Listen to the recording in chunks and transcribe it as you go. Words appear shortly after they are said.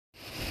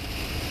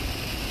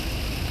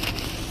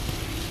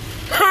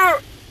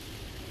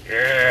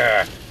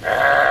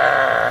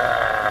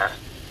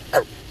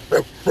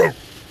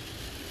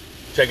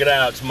Check it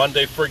out. It's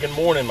Monday friggin'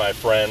 morning, my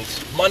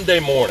friends.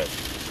 Monday morning.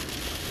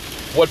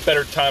 What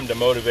better time to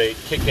motivate,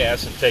 kick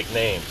ass, and take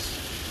names?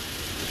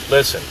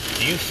 Listen,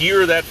 do you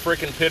hear that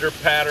frickin'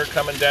 pitter-patter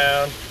coming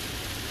down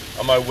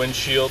on my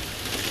windshield?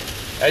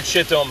 That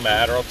shit don't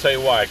matter. I'll tell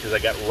you why. Because I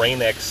got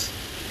Rain-X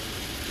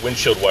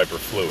windshield wiper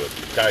fluid.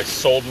 The guy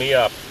sold me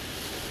up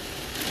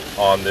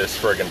on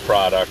this friggin'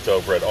 product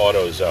over at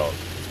AutoZone.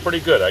 It's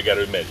pretty good, I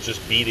gotta admit.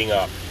 Just beating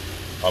up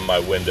on my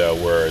window,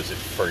 whereas it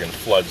friggin'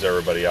 floods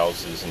everybody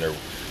else's and their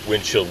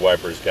windshield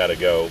wipers gotta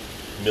go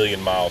a million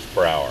miles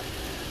per hour.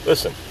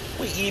 Listen,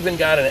 we even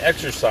got an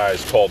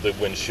exercise called the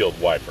windshield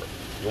wiper.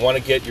 You want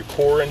to get your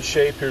core in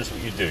shape? Here's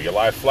what you do. You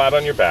lie flat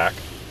on your back.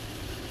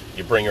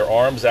 You bring your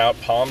arms out,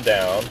 palm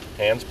down,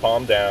 hands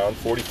palm down,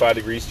 45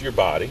 degrees to your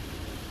body.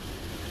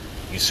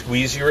 You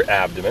squeeze your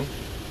abdomen,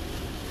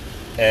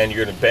 and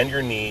you're going to bend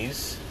your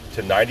knees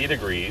to 90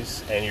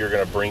 degrees, and you're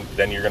going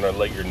to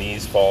let your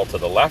knees fall to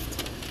the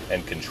left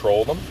and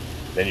control them.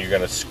 Then you're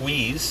going to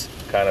squeeze,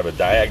 kind of a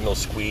diagonal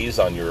squeeze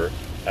on your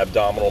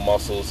abdominal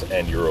muscles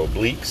and your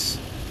obliques.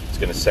 It's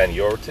going to send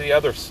you over to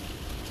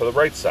the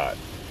right side,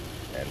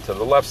 and to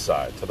the left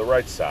side, to the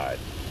right side.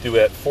 Do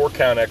it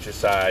 4-count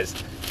exercise.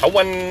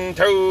 1,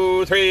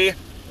 2, 3,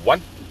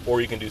 1.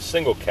 Or you can do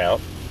single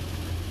count.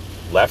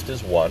 Left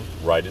is 1,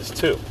 right is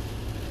 2.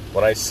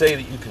 When I say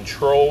that you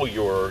control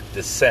your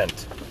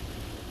descent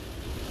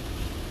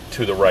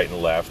to the right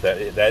and left,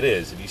 that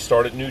is, if you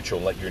start at neutral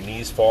and let your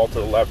knees fall to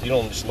the left, you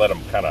don't just let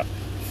them kind of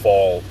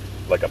fall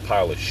like a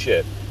pile of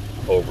shit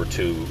over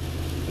to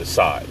the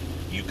side.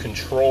 You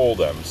control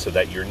them so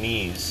that your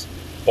knees,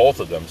 both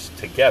of them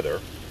together,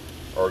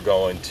 are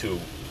going to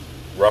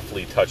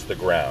roughly touch the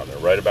ground.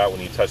 And right about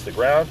when you touch the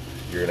ground,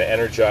 you're going to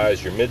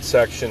energize your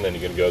midsection, then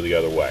you're going to go the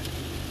other way.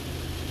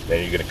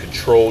 Then you're going to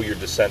control your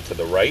descent to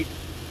the right.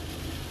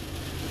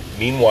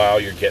 Meanwhile,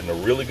 you're getting a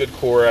really good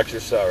core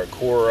exercise, or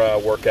core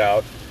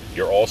workout.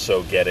 You're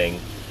also getting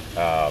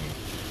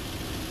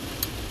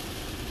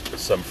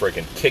some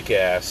freaking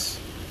kick-ass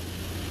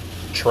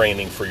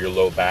training for your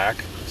low back,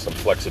 some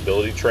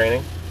flexibility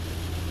training,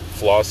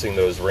 flossing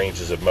those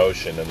ranges of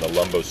motion in the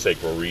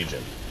lumbosacral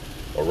region,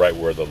 or right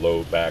where the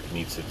low back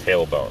meets the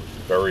tailbone.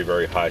 Very,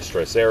 very high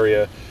stress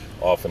area,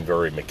 often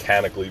very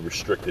mechanically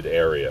restricted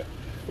area.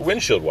 The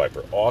windshield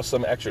wiper,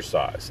 awesome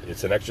exercise.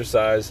 It's an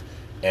exercise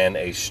and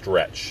a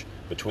stretch.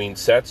 Between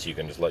sets, you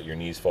can just let your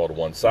knees fall to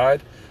one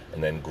side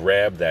and then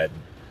grab that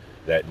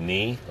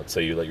knee. Let's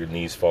say you let your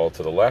knees fall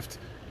to the left.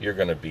 You're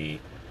going to be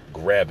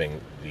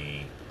grabbing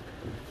the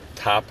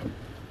top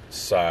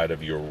side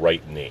of your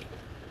right knee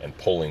and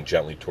pulling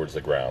gently towards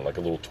the ground, like a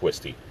little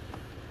twisty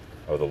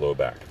of the low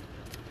back.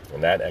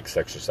 And that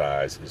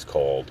exercise is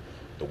called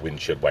the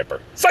windshield wiper.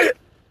 Say it!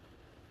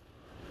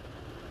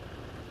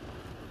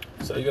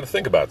 So you got to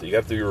think about that. You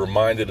have to be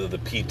reminded of the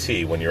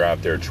PT when you're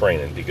out there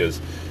training,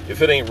 because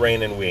if it ain't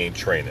raining, we ain't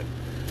training.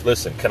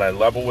 Listen, can I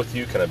level with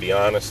you? Can I be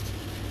honest?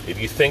 If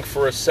you think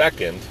for a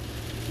second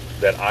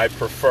that I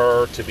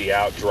prefer to be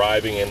out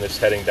driving in this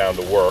heading down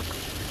to work,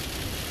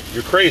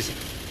 you're crazy,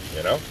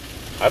 you know?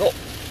 I don't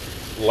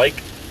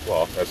like,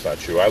 well, that's not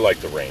true. I like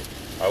the rain.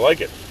 I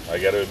like it. I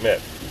got to admit.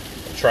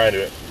 I'm trying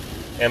to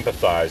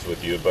empathize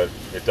with you, but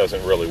it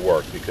doesn't really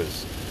work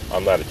because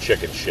I'm not a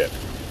chicken shit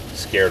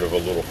scared of a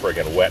little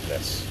friggin'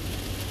 wetness.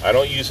 I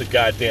don't use a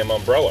goddamn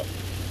umbrella.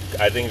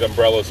 I think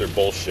umbrellas are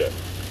bullshit.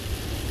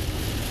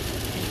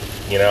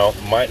 You know,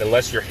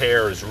 unless your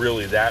hair is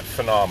really that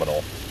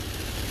phenomenal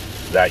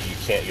that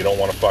you don't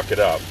want to fuck it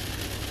up.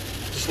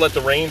 Just let the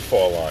rain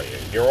fall on you.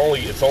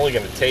 It's only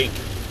going to take,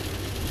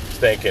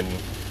 thinking,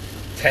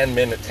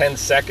 10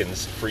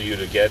 seconds for you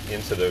to get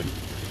into the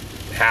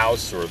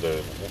house or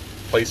the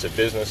place of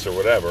business or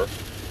whatever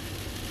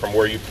from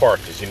where you park,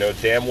 because you know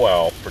damn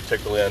well,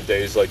 particularly on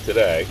days like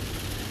today,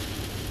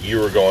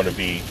 you are going to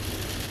be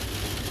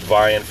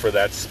vying for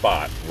that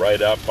spot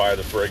right up by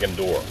the friggin'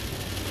 door.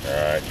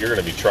 Alright, you're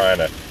going to be trying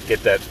to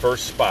get that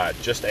first spot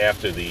just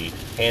after the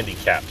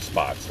handicapped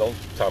spots. Don't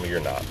tell me you're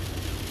not.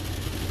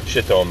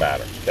 Shit don't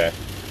matter, okay?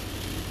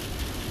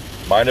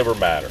 Mind over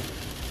matter.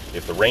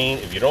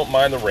 If you don't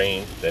mind the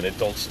rain, then it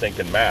don't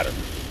stinking matter.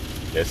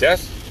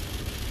 Yes?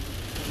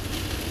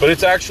 But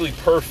it's actually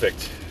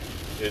perfect.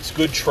 It's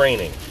good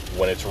training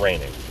when it's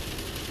raining.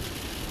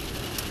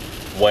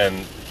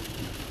 When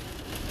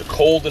the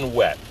cold and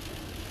wet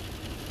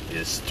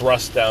is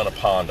thrust down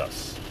upon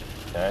us,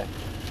 okay?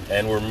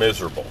 And we're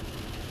miserable,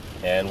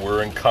 and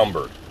we're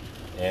encumbered,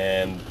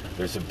 and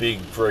there's a big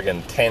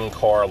friggin'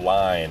 10-car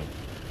line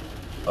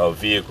of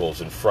vehicles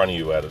in front of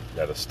you at a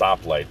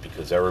stoplight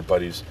because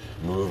everybody's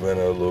moving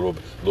a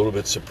little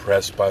bit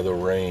suppressed by the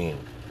rain,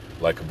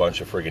 like a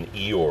bunch of friggin'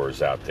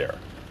 Eeyores out there.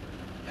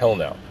 Hell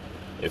no.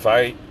 If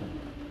I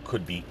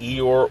could be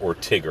Eeyore or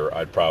Tigger,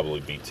 I'd probably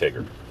be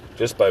Tigger,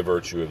 just by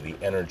virtue of the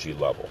energy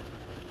level.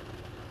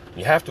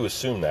 You have to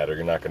assume that, or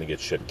you're not going to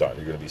get shit done.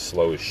 You're going to be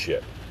slow as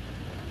shit.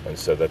 And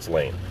so that's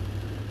lame.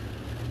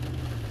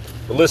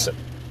 But listen,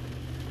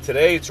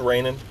 today it's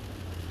raining.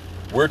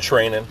 We're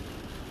training.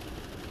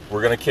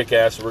 We're going to kick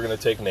ass. We're going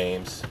to take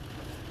names.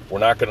 We're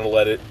not going to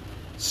let it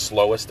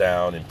slow us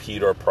down,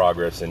 impede our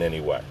progress in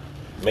any way.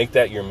 Make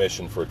that your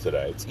mission for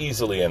today. It's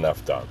easily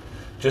enough done.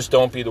 Just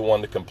don't be the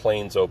one that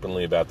complains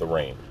openly about the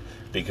rain,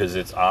 because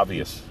it's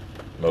obvious,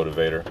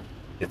 motivator.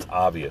 It's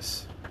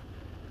obvious.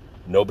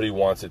 Nobody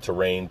wants it to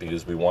rain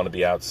because we want to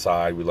be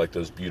outside. We like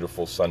those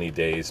beautiful sunny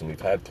days, and we've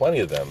had plenty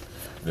of them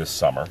this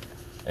summer,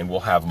 and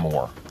we'll have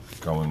more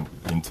going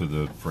into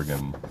the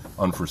friggin'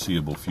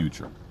 unforeseeable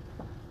future.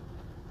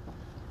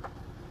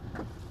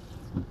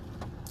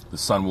 The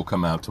sun will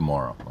come out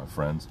tomorrow, my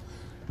friends.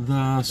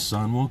 The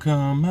sun will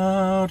come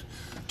out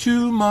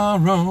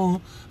tomorrow.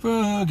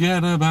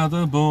 Forget about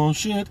the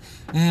bullshit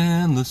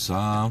and the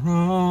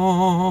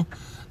sorrow.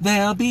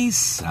 There'll be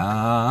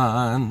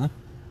sun.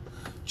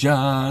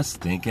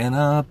 Just thinking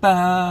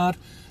about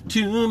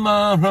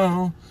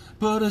tomorrow.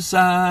 Put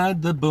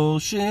aside the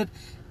bullshit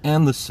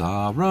and the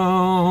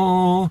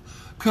sorrow.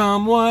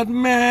 Come what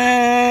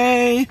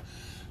may.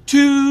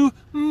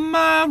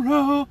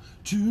 Tomorrow,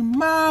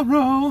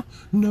 tomorrow.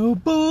 No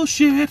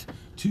bullshit.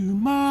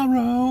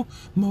 Tomorrow.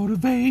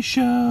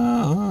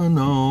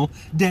 Motivational.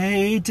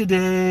 Day to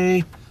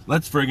day.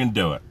 Let's friggin'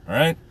 do it,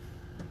 alright?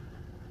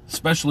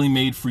 Specially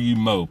made for you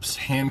mopes.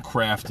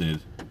 Handcrafted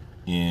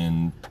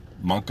in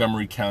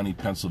Montgomery County,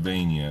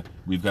 Pennsylvania.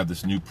 We've got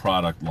this new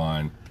product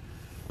line.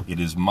 It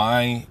is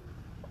my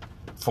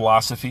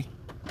philosophy,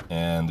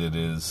 and it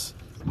is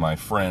my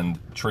friend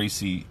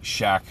Tracy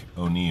Shack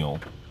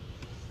O'Neill.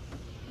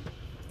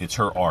 It's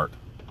her art.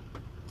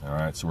 All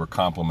right, so we're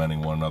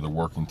complementing one another,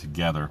 working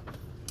together.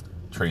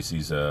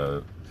 Tracy's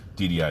a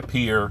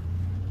DDIPer,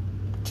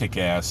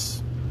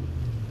 kick-ass,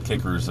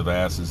 kickers of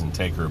asses and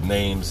taker of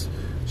names.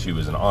 She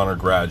was an honor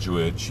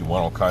graduate. She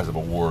won all kinds of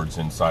awards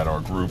inside our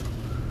group.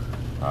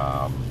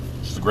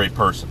 She's a great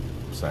person,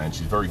 and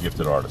she's a very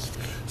gifted artist.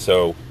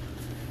 So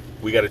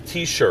we got a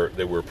t-shirt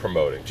that we're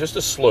promoting, just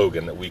a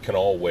slogan that we can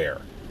all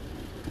wear.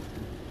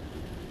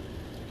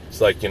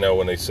 It's like,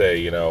 when they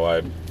say,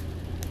 I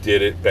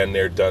did it, been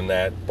there, done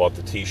that, bought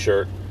the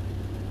t-shirt.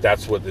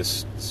 That's what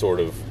this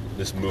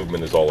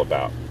movement is all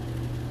about.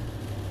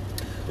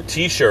 The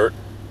t-shirt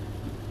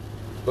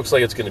looks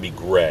like it's going to be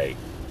gray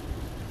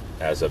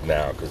as of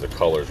now, because the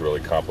colors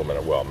really complement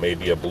it well.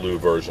 Maybe a blue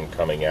version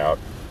coming out.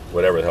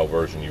 Whatever the hell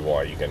version you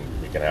want, you can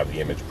have the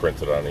image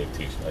printed on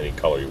any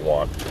color you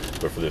want.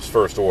 But for this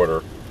first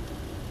order,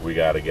 we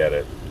got to get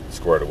it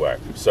squared away.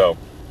 So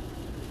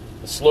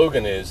the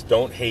slogan is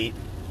 "Don't hate,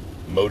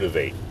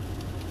 motivate."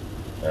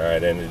 All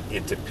right, and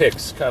it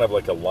depicts kind of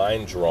like a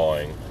line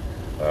drawing,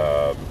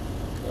 a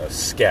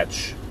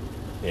sketch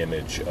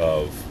image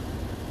of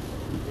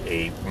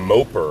a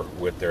moper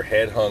with their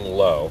head hung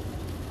low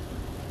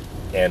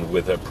and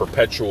with a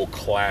perpetual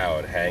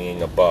cloud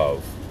hanging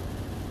above,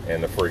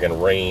 and the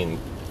friggin' rain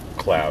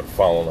cloud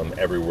following them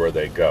everywhere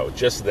they go.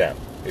 Just them.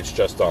 It's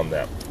just on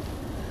them.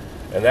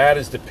 And that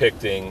is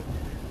depicting,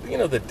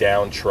 the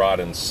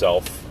downtrodden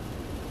self.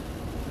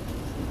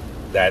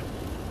 That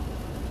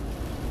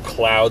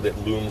cloud that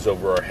looms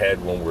over our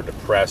head when we're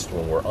depressed,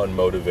 when we're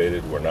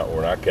unmotivated, we're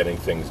not getting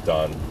things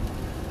done,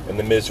 and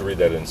the misery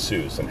that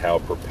ensues, and how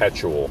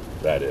perpetual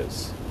that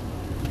is.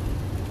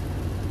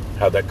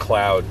 How that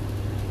cloud,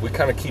 we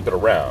kind of keep it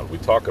around. We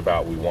talk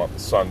about we want the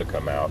sun to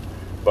come out.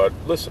 But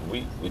listen,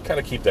 we kind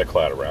of keep that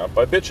cloud around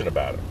by bitching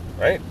about it,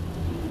 right?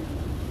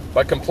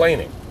 By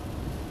complaining.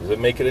 Does it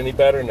make it any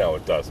better? No,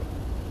 it doesn't.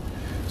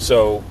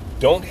 So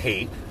don't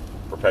hate,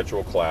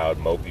 perpetual cloud,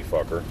 mopey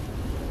fucker.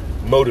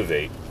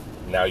 Motivate.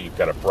 Now you've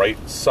got a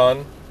bright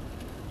sun.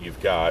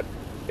 You've got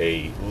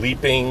a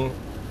leaping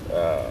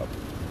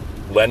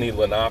Lenny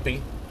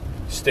Lenape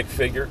stick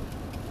figure.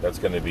 That's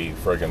going to be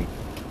friggin'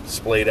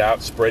 splayed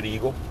out, spread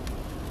eagle,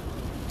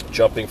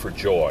 jumping for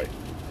joy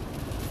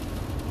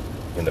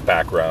in the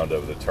background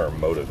of the term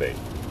motivate.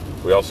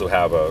 We also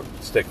have a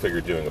stick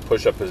figure doing a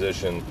push-up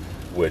position,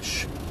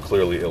 which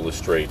clearly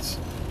illustrates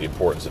the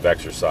importance of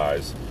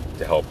exercise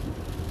to help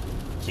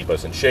keep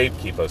us in shape,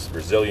 keep us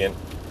resilient,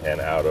 and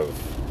out of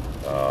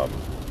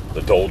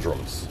the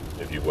doldrums,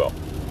 if you will.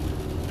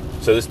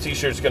 So this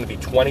t-shirt is going to be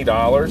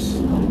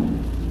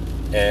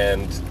 $20,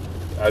 and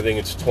I think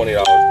it's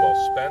 $20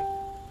 well spent.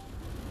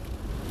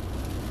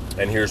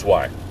 And here's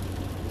why.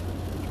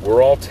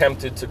 We're all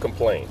tempted to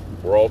complain.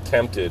 We're all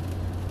tempted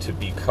to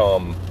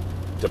become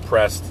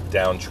depressed,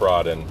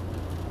 downtrodden.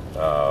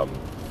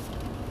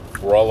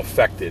 We're all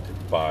affected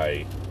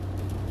by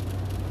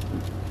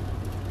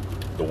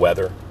the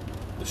weather,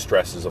 the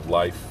stresses of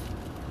life,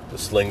 the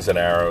slings and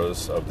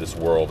arrows of this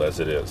world as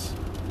it is.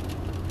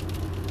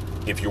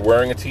 If you're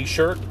wearing a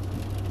t-shirt,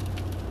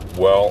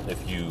 well,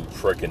 if you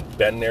frickin'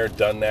 been there,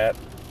 done that,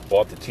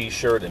 bought the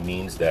t-shirt, it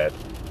means that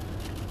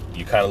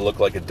you kind of look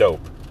like a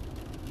dope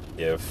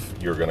if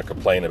you're going to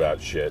complain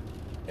about shit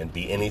and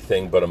be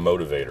anything but a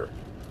motivator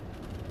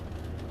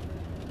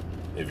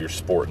if you're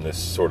sporting this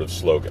sort of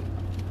slogan.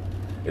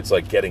 It's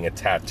like getting a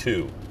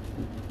tattoo.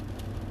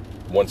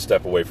 One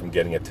step away from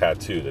getting a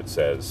tattoo that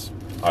says,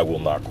 "I will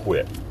not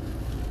quit,"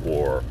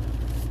 or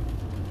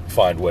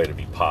 "find way to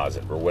be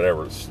positive," or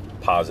whatever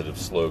positive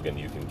slogan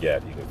you can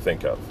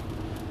think of.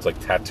 It's like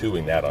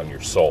tattooing that on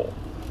your soul.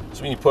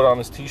 So when you put on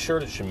this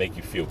t-shirt, it should make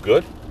you feel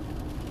good.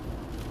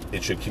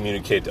 It should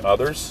communicate to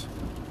others.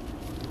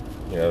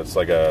 You know, it's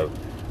like a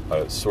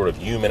sort of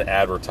human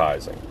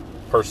advertising,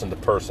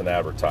 person-to-person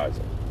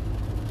advertising.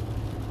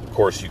 Of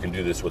course, you can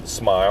do this with a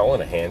smile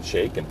and a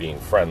handshake and being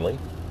friendly,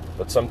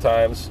 but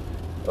sometimes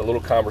a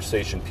little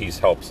conversation piece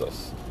helps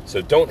us.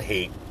 So don't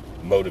hate,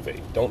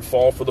 motivate. Don't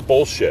fall for the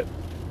bullshit.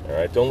 All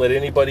right? Don't let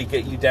anybody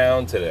get you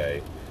down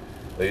today.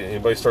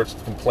 Anybody starts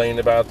complaining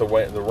about the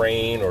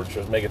rain or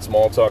just making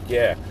small talk,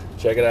 yeah,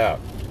 check it out.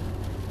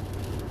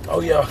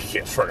 Oh, yeah,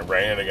 it's freaking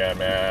raining again,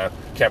 man.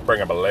 Can't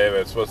bring up a believe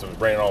it. It's supposed to be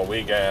raining all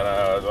weekend.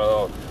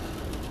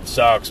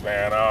 Sucks,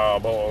 man. Oh,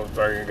 boy,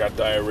 freaking got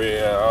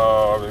diarrhea.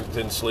 Oh,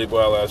 didn't sleep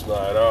well last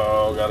night.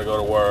 Oh, got to go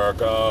to work.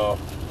 Oh.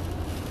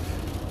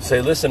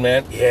 Say, listen,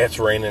 man, yeah, it's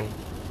raining.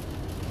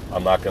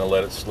 I'm not going to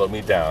let it slow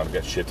me down. I've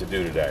got shit to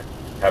do today.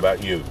 How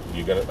about you?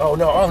 You going to, oh,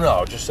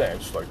 no, just saying.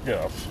 It's like, you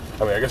know,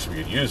 I mean, I guess we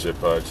could use it,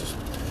 but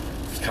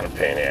it's kind of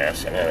pain in the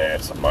ass. And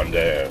it's a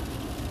Monday.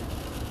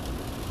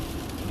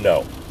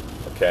 No.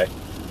 Okay?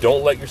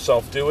 Don't let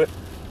yourself do it.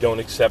 Don't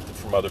accept it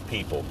from other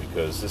people,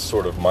 because this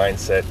sort of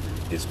mindset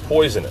is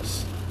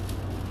poisonous.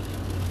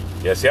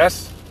 Yes,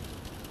 yes?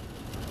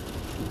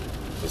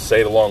 So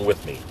say it along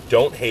with me.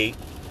 Don't hate,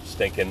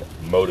 stinking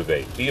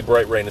motivate. Be a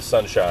bright ray of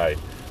sunshine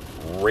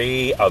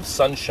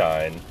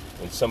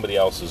in somebody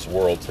else's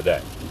world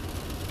today.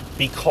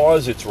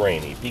 Because it's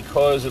rainy,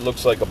 because it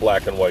looks like a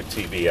black and white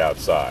TV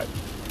outside,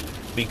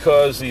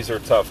 because these are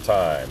tough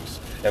times,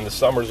 and the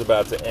summer's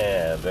about to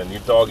end, and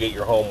your dog ate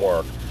your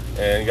homework,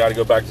 and you got to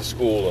go back to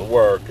school and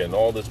work, and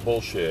all this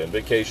bullshit, and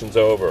vacation's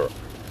over.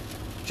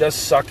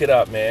 Just suck it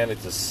up, man.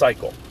 It's a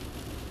cycle.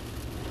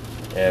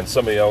 And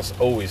somebody else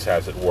always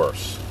has it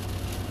worse.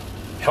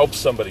 Help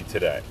somebody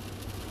today.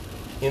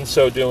 In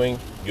so doing,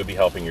 you'll be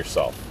helping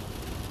yourself.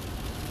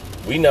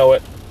 We know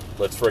it.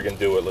 Let's friggin'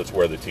 do it. Let's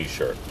wear the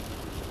t-shirt.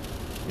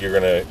 You're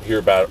going to hear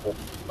about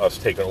us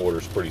taking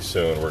orders pretty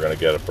soon. We're going to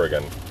get a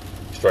friggin'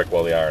 strike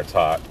while the iron's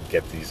hot and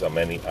get these on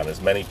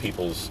as many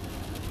people's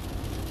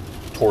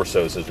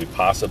torsos as we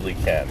possibly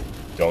can.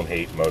 Don't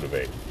hate,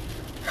 motivate.